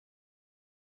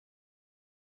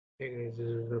Hey guys, this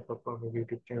is the Papa on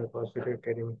YouTube channel Positive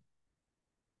Academy.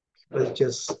 People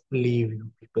just leave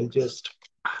you. People just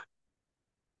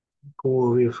go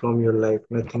away from your life.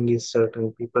 Nothing is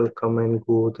certain. People come and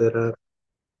go. There are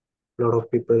a lot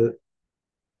of people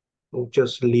who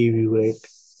just leave you, right?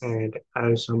 And I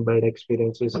have some bad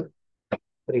experiences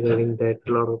regarding that.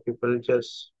 A lot of people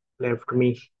just left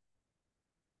me.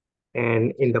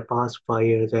 And in the past 5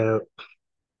 years, I have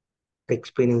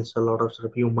experienced a lot of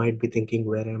stuff. You might be thinking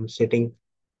where I'm sitting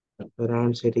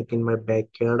in my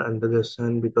backyard under the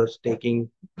sun because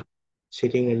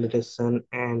sitting under the sun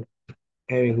and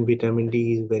having vitamin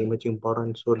D is very much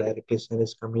important. So directly sun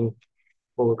is coming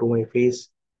over to my face,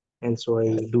 and so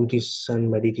I do this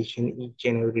sun meditation each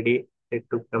and every day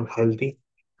to become healthy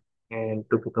and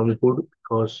to become good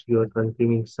because you are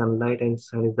consuming sunlight, and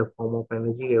sun is the form of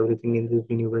energy. Everything in this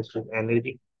universe is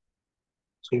energy.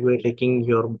 So you are taking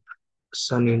your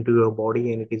sun into your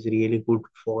body, and it is really good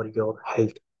for your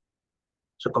health.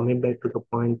 So coming back to the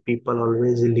point, people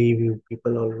always leave you.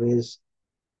 People always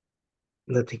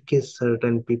nothing is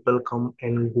certain. People come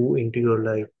and go into your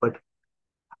life, but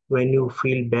when you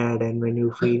feel bad and when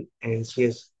you feel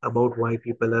anxious about why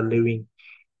people are living,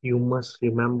 you must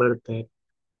remember that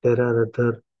there are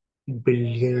other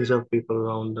billions of people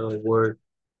around the world.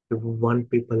 If one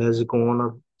people has gone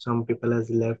or some people has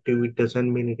left you, it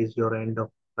doesn't mean it is your end of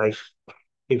life.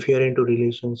 If you're into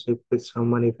relationship with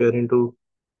someone, if you're into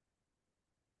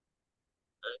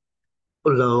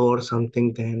love or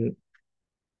something, then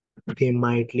they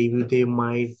might leave you, they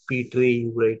might betray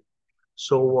you, right?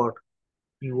 So what?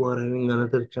 You are having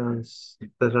another chance.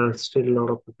 There are still a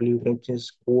lot of people. You can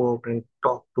just go out and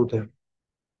talk to them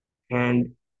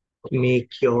and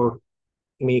make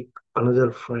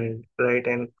another friend, right?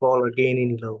 And fall again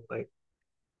in love, right?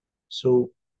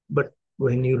 So, but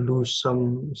when you lose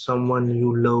someone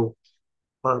you love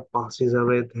or passes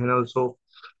away, then also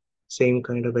same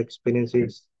kind of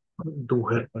experiences do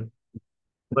happen.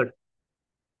 But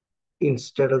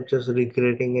instead of just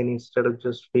regretting and instead of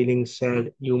just feeling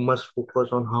sad, you must focus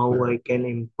on how I can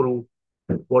improve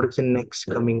what is the next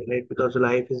coming, right? Because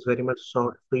life is very much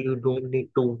short, so you don't need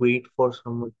to wait for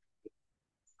someone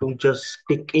to just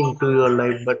stick into your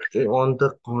life, but on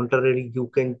the contrary, you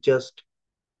can just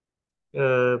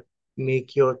uh,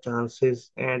 make your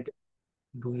chances and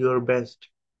do your best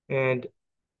and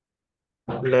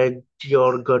let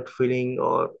your gut feeling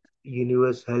or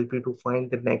universe help you to find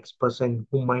the next person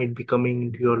who might be coming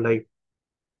into your life,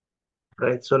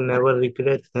 right? So never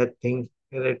regret that thing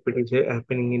that is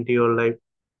happening into your life,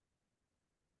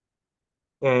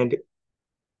 and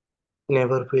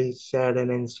never feel sad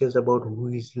and anxious about who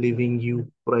is leaving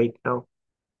you right now.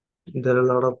 There are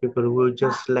a lot of people who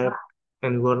just left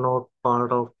and who are not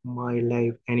part of my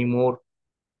life anymore,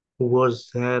 who was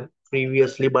there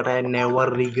previously, but I never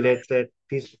regret that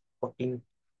fucking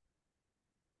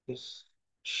this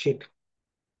shit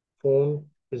phone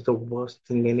is the worst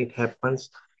thing, and it happens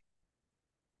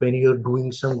when you're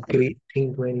doing some great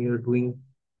thing, when you're doing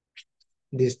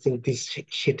this thing, this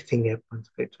shit thing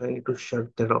happens, right? So I need to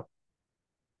shut that off,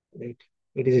 right?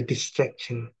 It is a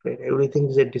distraction, right? Everything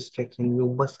is a distraction.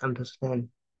 You must understand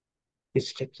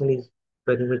distraction is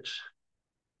very much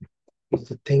is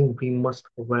the thing we must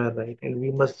aware, right? And we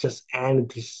must just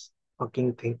end this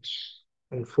fucking thing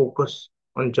and focus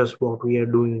on just what we are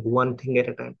doing, one thing at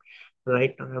a time.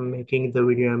 Right now, I'm making the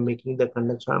video, I'm making the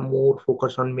content, so I'm more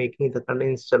focused on making the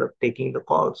content instead of taking the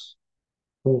calls.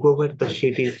 Whoever the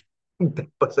shit is, that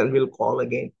person will call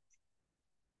again,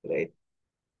 right?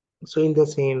 So, in the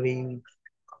same way,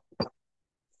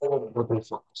 oh,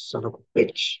 motherfucker, son of a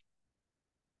bitch,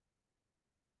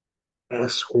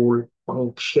 asshole,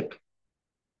 punk shit,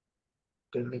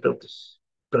 get rid of this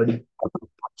bloody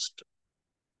bastard.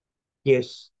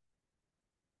 Yes,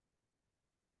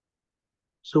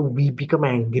 so we become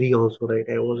angry also, right?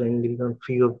 I was angry on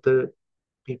few of the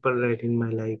people right in my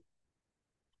life,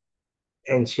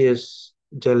 anxious,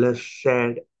 jealous,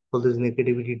 sad. All this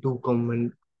negativity do come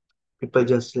when people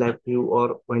just slap you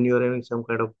or when you're having some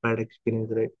kind of bad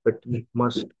experience, right? But you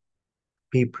must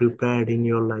be prepared in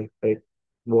your life, right?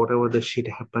 Whatever the shit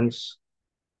happens,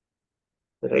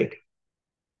 right?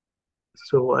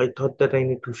 So I thought that I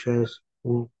need to share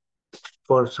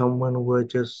for someone who are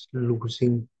just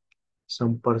losing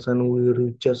some person who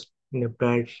is just in a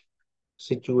bad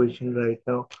situation right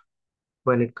now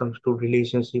when it comes to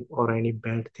relationship or any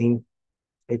bad thing.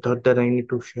 I thought that I need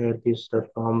to share this stuff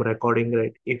from recording,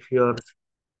 right? If you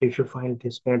find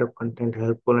this kind of content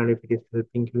helpful and if it is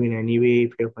helping you in any way,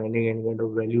 if you're finding any kind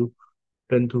of value,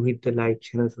 then do hit the like,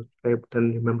 share, and subscribe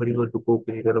button. Remember, you have to go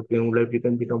creator of your own life. You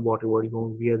can become whatever you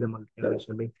want. We are the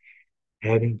multi-dimensional being.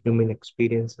 having human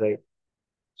experience, right?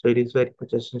 So it is very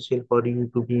much essential for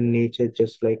you to be in nature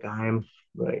just like I am,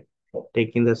 right?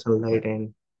 Taking the sunlight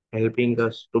and helping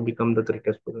us to become the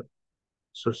greatest person.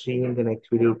 So see you in the next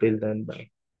video. Till then, bye.